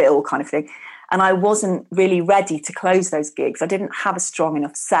 on the bill kind of thing. And I wasn't really ready to close those gigs. I didn't have a strong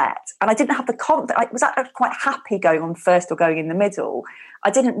enough set. And I didn't have the confidence. I was quite happy going on first or going in the middle.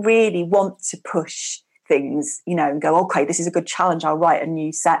 I didn't really want to push things, you know, and go, okay, this is a good challenge, I'll write a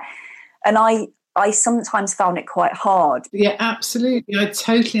new set. And I sometimes found it quite hard. Yeah, absolutely. I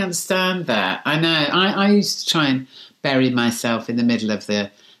totally understand that. I know. I used to try and bury myself in the middle of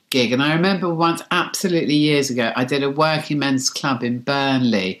the gig. And I remember once, absolutely years ago, I did a working men's club in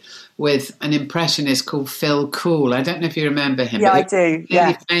Burnley with an impressionist called Phil Cool. I don't know if you remember him. Yeah, I do. He was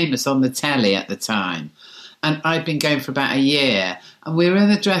really famous on the telly at the time. And I'd been going for about a year. And we were in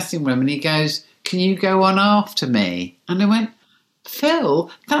the dressing room and he goes, can you go on after me? And I went,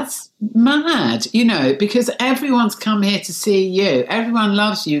 Phil, that's mad, you know, because everyone's come here to see you. Everyone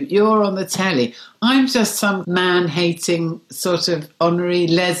loves you. You're on the telly. I'm just some man-hating sort of honorary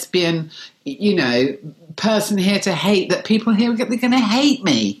lesbian, you know, person here to hate, that people here, they're going to hate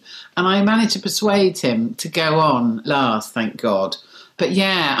me. And I managed to persuade him to go on last, thank God. But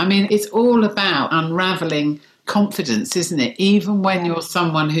yeah, I mean, it's all about unravelling confidence, isn't it? Even when you're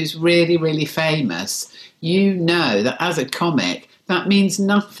someone who's really, really famous, you know that as a comic, that means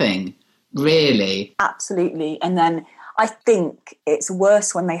nothing, really. Absolutely. And then I think it's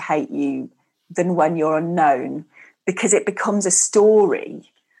worse when they hate you than when you're unknown, because it becomes a story.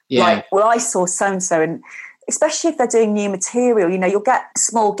 Yeah. Like, well, I saw so-and-so, and especially if they're doing new material, you know, you'll get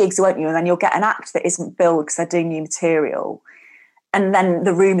small gigs, won't you? And then you'll get an act that isn't billed because they're doing new material. And then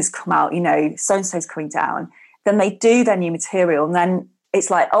the rumours come out, you know, so-and-so's coming down. Then they do their new material, and then it's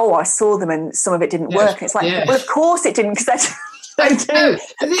like, oh, I saw them and some of it didn't work. And it's like, well, of course it didn't, because They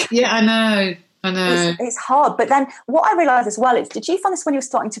do. Yeah, I know. It's hard. But then what I realised as well is, did you find this when you were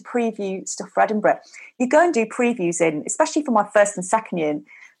starting to preview stuff for Edinburgh? You go and do previews in, especially for my first and second year,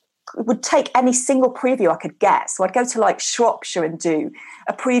 it would take any single preview I could get. So I'd go to like Shropshire and do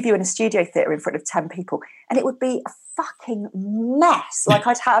a preview in a studio theatre in front of 10 people. And it would be a fucking mess. Like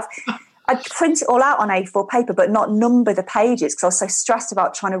I'd print it all out on A4 paper, but not number the pages because I was so stressed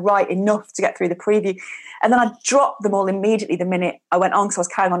about trying to write enough to get through the preview. And then I'd drop them all immediately the minute I went on because I was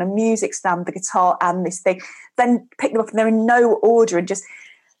carrying on a music stand, the guitar and this thing. Then pick them up and they're in no order. And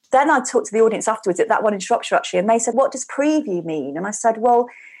then I'd talk to the audience afterwards at that one in Shropshire actually, and they said, what does preview mean? And I said, well,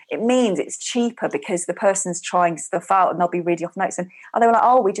 it means it's cheaper because the person's trying stuff out and they'll be reading off notes. And they were like,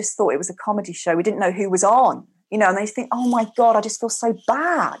 oh, we just thought it was a comedy show. We didn't know who was on. And they think, oh my God, I just feel so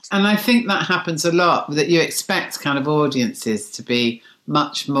bad. And I think that happens a lot, that you expect kind of audiences to be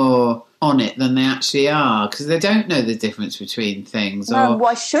much more on it than they actually are because they don't know the difference between things. No,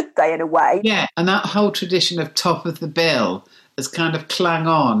 why should they, in a way? Yeah, and that whole tradition of top of the bill has kind of clung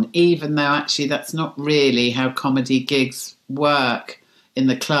on, even though actually that's not really how comedy gigs work in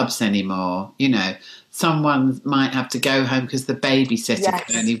the clubs anymore. Someone might have to go home because the babysitter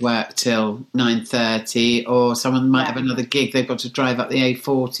can only work till 9:30, or someone might have another gig they've got to drive up the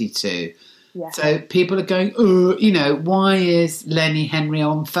A40 to. Yeah. So people are going, why is Lenny Henry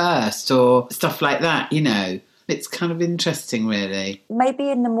on first, or stuff like that, It's kind of interesting, really. Maybe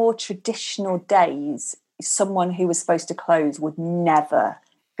in the more traditional days, someone who was supposed to close would never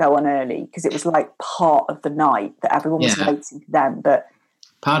go on early because it was like part of the night that everyone was waiting for them, but...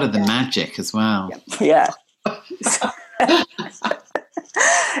 Part of the magic as well. Yeah.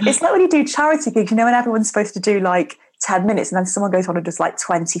 It's like when you do charity gigs, when everyone's supposed to do like 10 minutes and then someone goes on and does like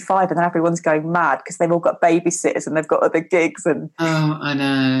 25 and then everyone's going mad because they've all got babysitters and they've got other gigs. Oh, I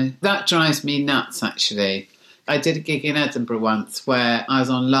know. That drives me nuts, actually. I did a gig in Edinburgh once where I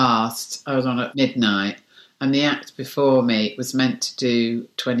was on last. I was on at midnight and the act before me was meant to do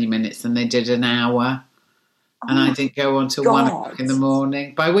 20 minutes and they did an hour. And I didn't go on till 1 o'clock in the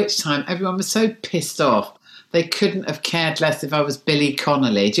morning, by which time everyone was so pissed off. They couldn't have cared less if I was Billy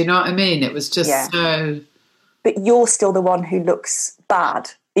Connolly. Do you know what I mean? It was just so... But you're still the one who looks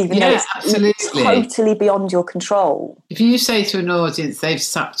bad, even though it's absolutely totally beyond your control. If you say to an audience they've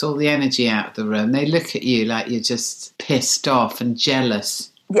sucked all the energy out of the room, they look at you like you're just pissed off and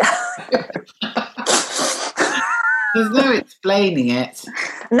jealous. Yeah. There's no explaining it.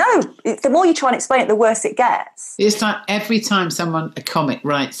 No, the more you try and explain it, the worse it gets. It's like every time a comic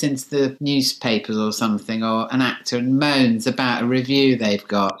writes into the newspapers or something, or an actor and moans about a review they've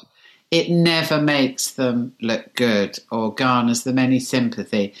got, it never makes them look good or garners them any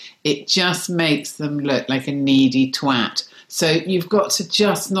sympathy. It just makes them look like a needy twat. So you've got to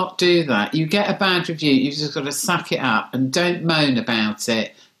just not do that. You get a bad review, you've just got to suck it up and don't moan about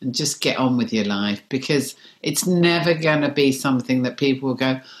it and just get on with your life, because it's never going to be something that people will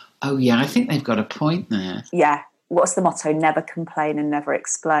go, oh yeah, I think they've got a point there. Yeah. What's the motto? Never complain and never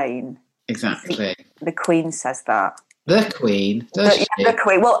explain. Exactly. The Queen says that. The Queen? The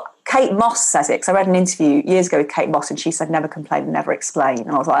Queen. Well, Kate Moss says it, because I read an interview years ago with Kate Moss and she said never complain and never explain. And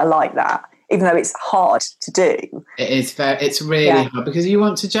I was like, I like that, even though it's hard to do. It is it's really hard because you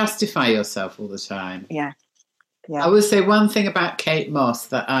want to justify yourself all the time. Yeah. Yeah. I will say one thing about Kate Moss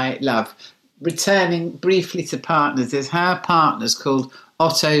that I love, returning briefly to Partners, is her partner's called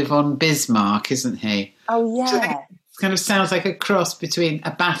Otto von Bismarck, isn't he? Oh, yeah. It kind of sounds like a cross between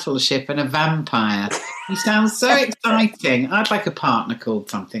a battleship and a vampire. He sounds so exciting. I'd like a partner called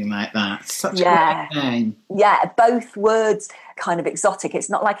something like that. Such a great name. Yeah, both words kind of exotic. It's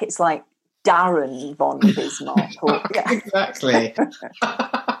not like it's like Darren von Bismarck. Or, Exactly.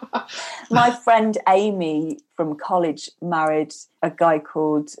 My friend Amy from college married a guy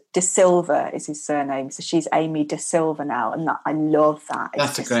called De Silva is his surname. So she's Amy De Silva now. And I love that.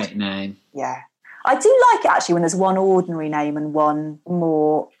 That's a great name. Yeah. I do like it actually when there's one ordinary name and one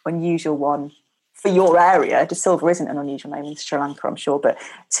more unusual one. For your area, De Silva isn't an unusual name in Sri Lanka, I'm sure. But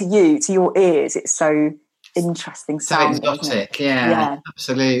to you, to your ears, it's so interesting sound. So exotic, yeah,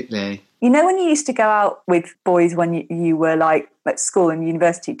 absolutely. You know, when you used to go out with boys when you were like at school and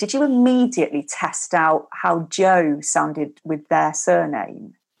university, did you immediately test out how Joe sounded with their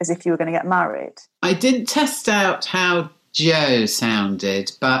surname as if you were going to get married? I didn't test out how Joe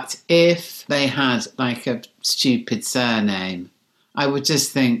sounded, but if they had like a stupid surname, I would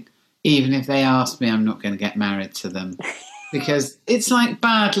just think, even if they asked me, I'm not going to get married to them. Because it's like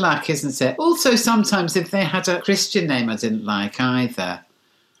bad luck, isn't it? Also, sometimes if they had a Christian name I didn't like either.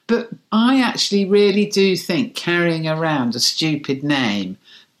 But I actually really do think carrying around a stupid name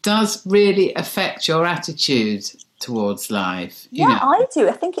does really affect your attitude towards life. Yeah, you know. I do.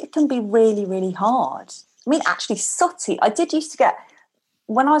 I think it can be really, really hard. I mean, actually, Sooty, I did used to get,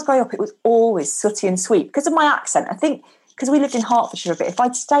 when I was growing up, it was always Sooty and Sweet because of my accent. I think because we lived in Hertfordshire a bit, if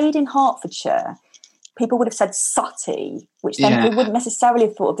I'd stayed in Hertfordshire, people would have said Sooty, which then they wouldn't necessarily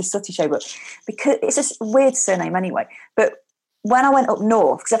have thought of the Sooty show, but because it's a weird surname anyway. But when I went up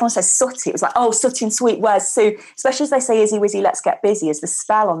north, because everyone says Sooty, it was like, oh, Sooty and Sweet, where's Sue? Especially as they say Izzy Wizzy, let's get busy, as the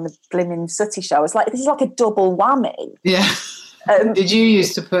spell on the blimmin' Sooty show. I was like, this is like a double whammy. Yeah. Did you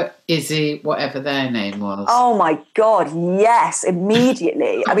used to put Izzy, whatever their name was? Oh my God, yes,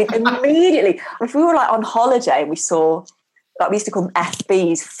 immediately. I mean, immediately. If we were like on holiday and we saw, like we used to call them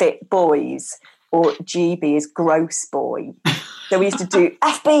FBs, fit boys, or GBs, gross boy. So we used to do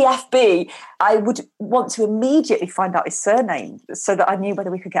FB. I would want to immediately find out his surname so that I knew whether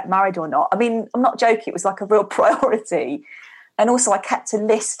we could get married or not. I mean, I'm not joking. It was like a real priority. And also I kept a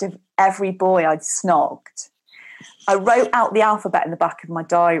list of every boy I'd snogged. I wrote out the alphabet in the back of my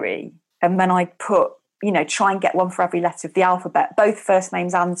diary, and then I put, try and get one for every letter of the alphabet, both first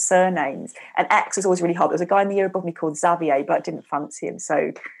names and surnames. And X was always really hard. There was a guy in the year above me called Xavier, but I didn't fancy him.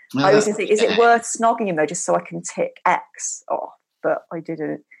 So I always think, is it worth snogging him though, just so I can tick X off? But I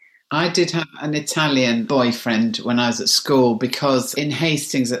didn't. I did have an Italian boyfriend when I was at school because in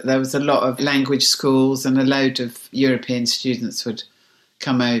Hastings there was a lot of language schools and a load of European students would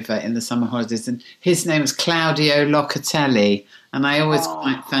come over in the summer holidays, and his name was Claudio Locatelli, and I always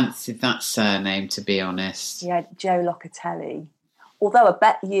quite fancied that surname, to be honest. Yeah, Joe Locatelli. Although I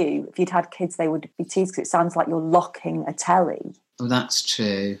bet you, if you'd had kids, they would be teased because it sounds like you're locking a telly. Well, that's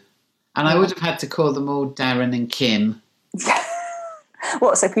true. And I would have had to call them all Darren and Kim.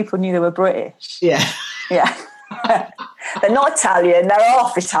 What, so people knew they were British? Yeah. Yeah. They're not Italian, they're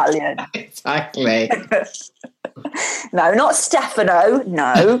half Italian. Exactly. No, not Stefano,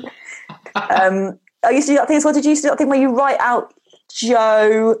 no. I used to do that thing as well. Did you used to do that thing where you write out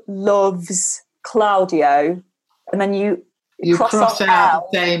Joe loves Claudio and then you cross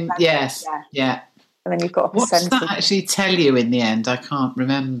out the same, yes, yeah. And then you've got a percentage. What's that actually tell you in the end? I can't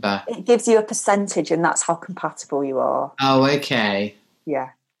remember. It gives you a percentage and that's how compatible you are. Oh, okay. Yeah.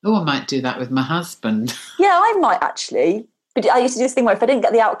 Oh, I might do that with my husband. Yeah, I might actually. But I used to do this thing where if I didn't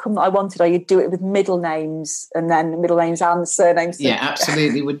get the outcome that I wanted, I would do it with middle names and then middle names and surnames. Yeah,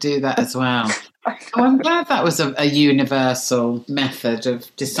 absolutely would do that as well. Oh, I'm glad that was a universal method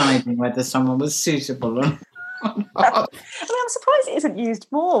of deciding whether someone was suitable or not. I mean, I'm surprised it isn't used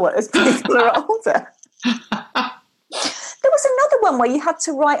more as people are older. There was another one where you had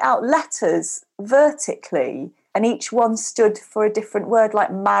to write out letters vertically and each one stood for a different word,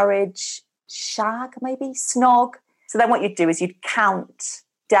 like marriage, shag, maybe, snog. So then what you'd do is you'd count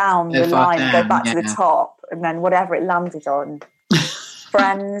down the line, go back to the top, and then whatever it landed on.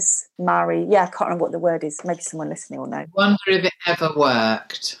 Friends, marry. Yeah, I can't remember what the word is. Maybe someone listening will know. Wonder if it ever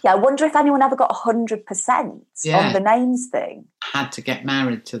worked. Yeah, I wonder if anyone ever got 100% on the names thing. Had to get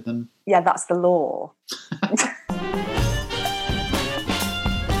married to them. Yeah, that's the law.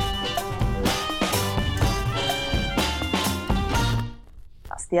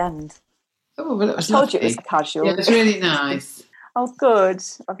 That's the end. Oh, well, it was I told lovely. you it was casual. Yeah, it was really nice. Oh, good.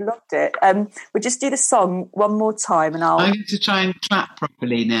 I've loved it. We'll just do the song one more time and I'm going to try and clap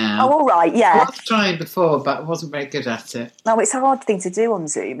properly now. Oh, all right, yeah. I was trying before, but I wasn't very good at it. No, it's a hard thing to do on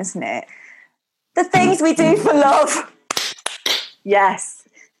Zoom, isn't it? The things we do for love. Yes.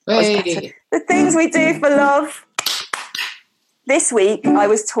 Hey. The things we do for love. This week, I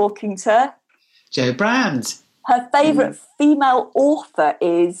was talking to Jo Brand. Her favourite female author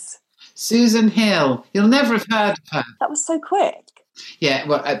is Susan Hill. You'll never have heard of her. That was so quick. Yeah,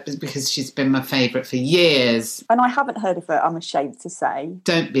 well, because she's been my favourite for years. And I haven't heard of her, I'm ashamed to say.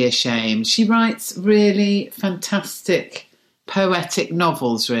 Don't be ashamed. She writes really fantastic, poetic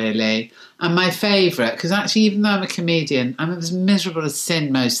novels, really. And my favourite, because actually, even though I'm a comedian, I'm as miserable as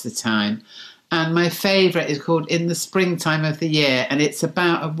sin most of the time. And my favourite is called In the Springtime of the Year. And it's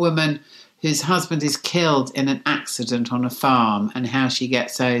about a woman whose husband is killed in an accident on a farm and how she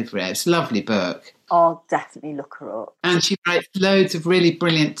gets over it. It's a lovely book. I'll definitely look her up. And she writes loads of really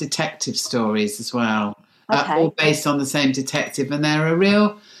brilliant detective stories as well, all based on the same detective. And they're a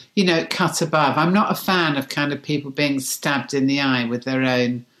real, cut above. I'm not a fan of kind of people being stabbed in the eye with their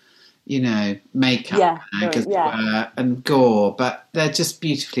own, makeup and gore, but they're just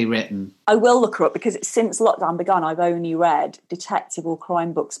beautifully written. I will look her up because since lockdown began, I've only read detective or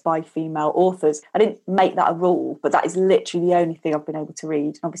crime books by female authors. I didn't make that a rule, but that is literally the only thing I've been able to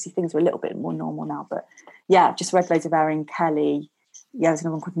read. Obviously, things are a little bit more normal now, but yeah, I've just read loads of Erin Kelly. Yeah, there's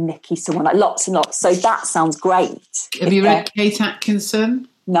another one called Nikki, someone like lots and lots. So that sounds great. Have you read Kate Atkinson?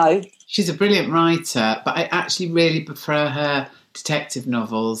 No. She's a brilliant writer, but I actually really prefer her detective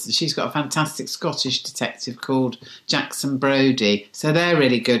novels. She's got a fantastic Scottish detective called Jackson Brodie, so they're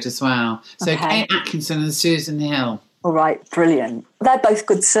really good as well. So Kate Atkinson and Susan Hill. All right, brilliant. They're both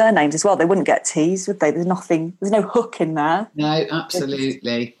good surnames as well. They wouldn't get teased, would they? There's no hook in there. No,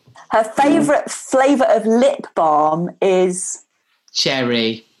 absolutely. Her favourite flavour of lip balm is?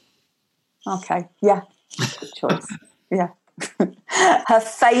 Cherry. Okay, yeah, good choice. Yeah. Her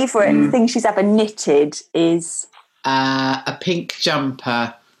favourite thing she's ever knitted is? A pink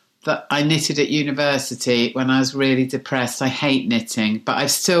jumper that I knitted at university when I was really depressed. I hate knitting, but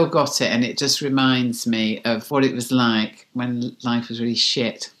I've still got it, and it just reminds me of what it was like when life was really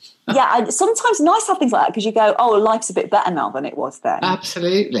shit. Yeah, sometimes nice to have things like that because you go, oh, life's a bit better now than it was then.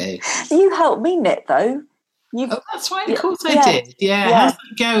 Absolutely. You helped me knit, though. Oh, that's right. Of course I did. Yeah. How's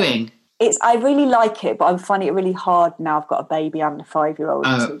that going? I really like it, but I'm finding it really hard now. I've got a baby and a 5-year-old.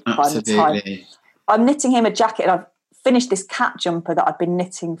 Oh, absolutely. I'm knitting him a jacket, and I've finished this cat jumper that I've been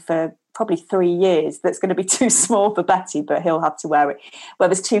knitting for probably 3 years that's going to be too small for Betty, but he'll have to wear it, where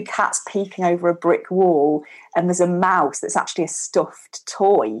there's 2 cats peeking over a brick wall and there's a mouse that's actually a stuffed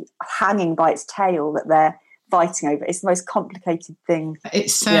toy hanging by its tail that they're fighting over. It's the most complicated thing.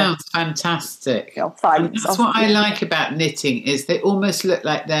 It sounds fantastic. Oh, thanks. That's what I like about knitting is they almost look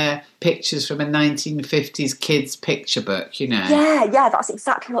like they're pictures from a 1950s kids picture book, you know? Yeah, that's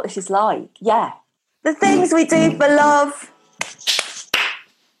exactly what this is like. Yeah. The things we do for love.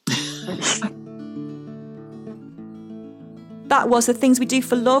 That was The Things We Do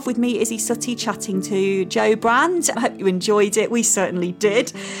for Love with me, Izzy Suttie, chatting to Jo Brand. I hope you enjoyed it. We certainly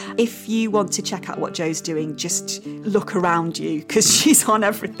did. If you want to check out what Jo's doing, just look around you because she's on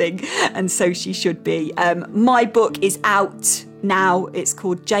everything, and so she should be. My book is out now. It's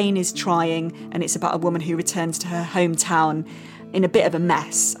called Jane is Trying, and it's about a woman who returns to her hometown in a bit of a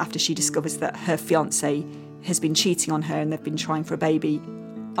mess after she discovers that her fiancé has been cheating on her and they've been trying for a baby.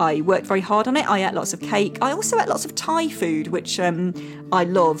 I worked very hard on it. I ate lots of cake. I also ate lots of Thai food, which I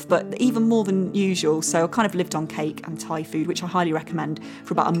love, but even more than usual. So I kind of lived on cake and Thai food, which I highly recommend,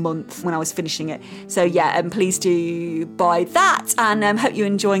 for about a month when I was finishing it. So yeah, please do buy that, and hope you're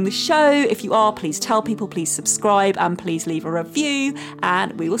enjoying the show. If you are, please tell people, please subscribe, and please leave a review.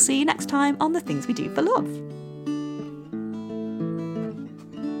 And we will see you next time on The Things We Do for Love.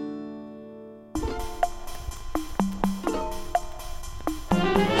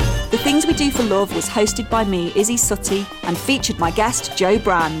 The Things We Do for Love was hosted by me, Izzy Suttie, and featured my guest, Jo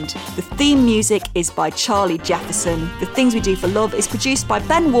Brand. The theme music is by Charlie Jefferson. The Things We Do for Love is produced by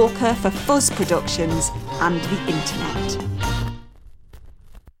Ben Walker for Fuzz Productions and the Internet.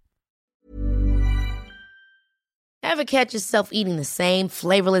 Ever catch yourself eating the same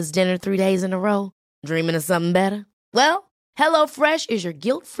flavorless dinner 3 days in a row? Dreaming of something better? Well, HelloFresh is your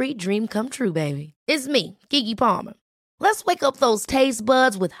guilt-free dream come true, baby. It's me, Keke Palmer. Let's wake up those taste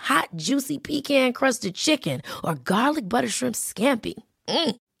buds with hot, juicy pecan-crusted chicken or garlic butter shrimp scampi.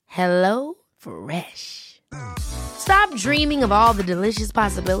 Hello Fresh. Stop dreaming of all the delicious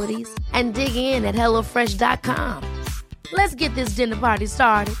possibilities and dig in at HelloFresh.com. Let's get this dinner party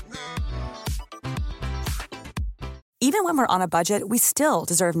started. Even when we're on a budget, we still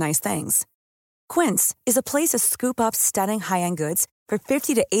deserve nice things. Quince is a place to scoop up stunning high-end goods for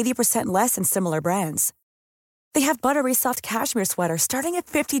 50 to 80% less than similar brands. They have buttery soft cashmere sweaters starting at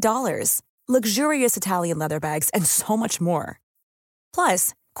 $50, luxurious Italian leather bags, and so much more.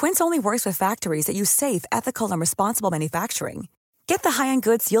 Plus, Quince only works with factories that use safe, ethical, and responsible manufacturing. Get the high-end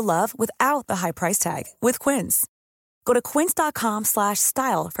goods you'll love without the high price tag with Quince. Go to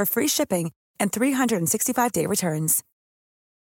quince.com/style for free shipping and 365-day returns.